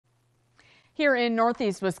Here in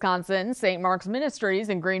Northeast Wisconsin, St. Mark's Ministries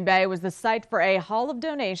in Green Bay was the site for a haul of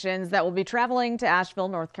donations that will be traveling to Ashville,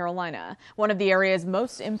 North Carolina, one of the areas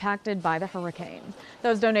most impacted by the hurricane.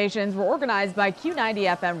 Those donations were organized by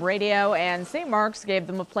Q90 FM radio, and St. Mark's gave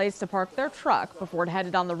them a place to park their truck before it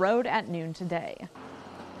headed on the road at noon today.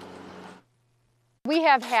 We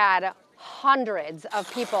have had hundreds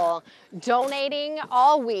of people donating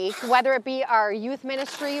all week, whether it be our youth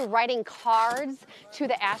ministry writing cards to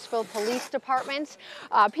the Ashville Police Department,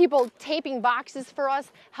 people taping boxes for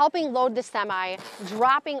us, helping load the semi,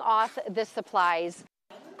 dropping off the supplies.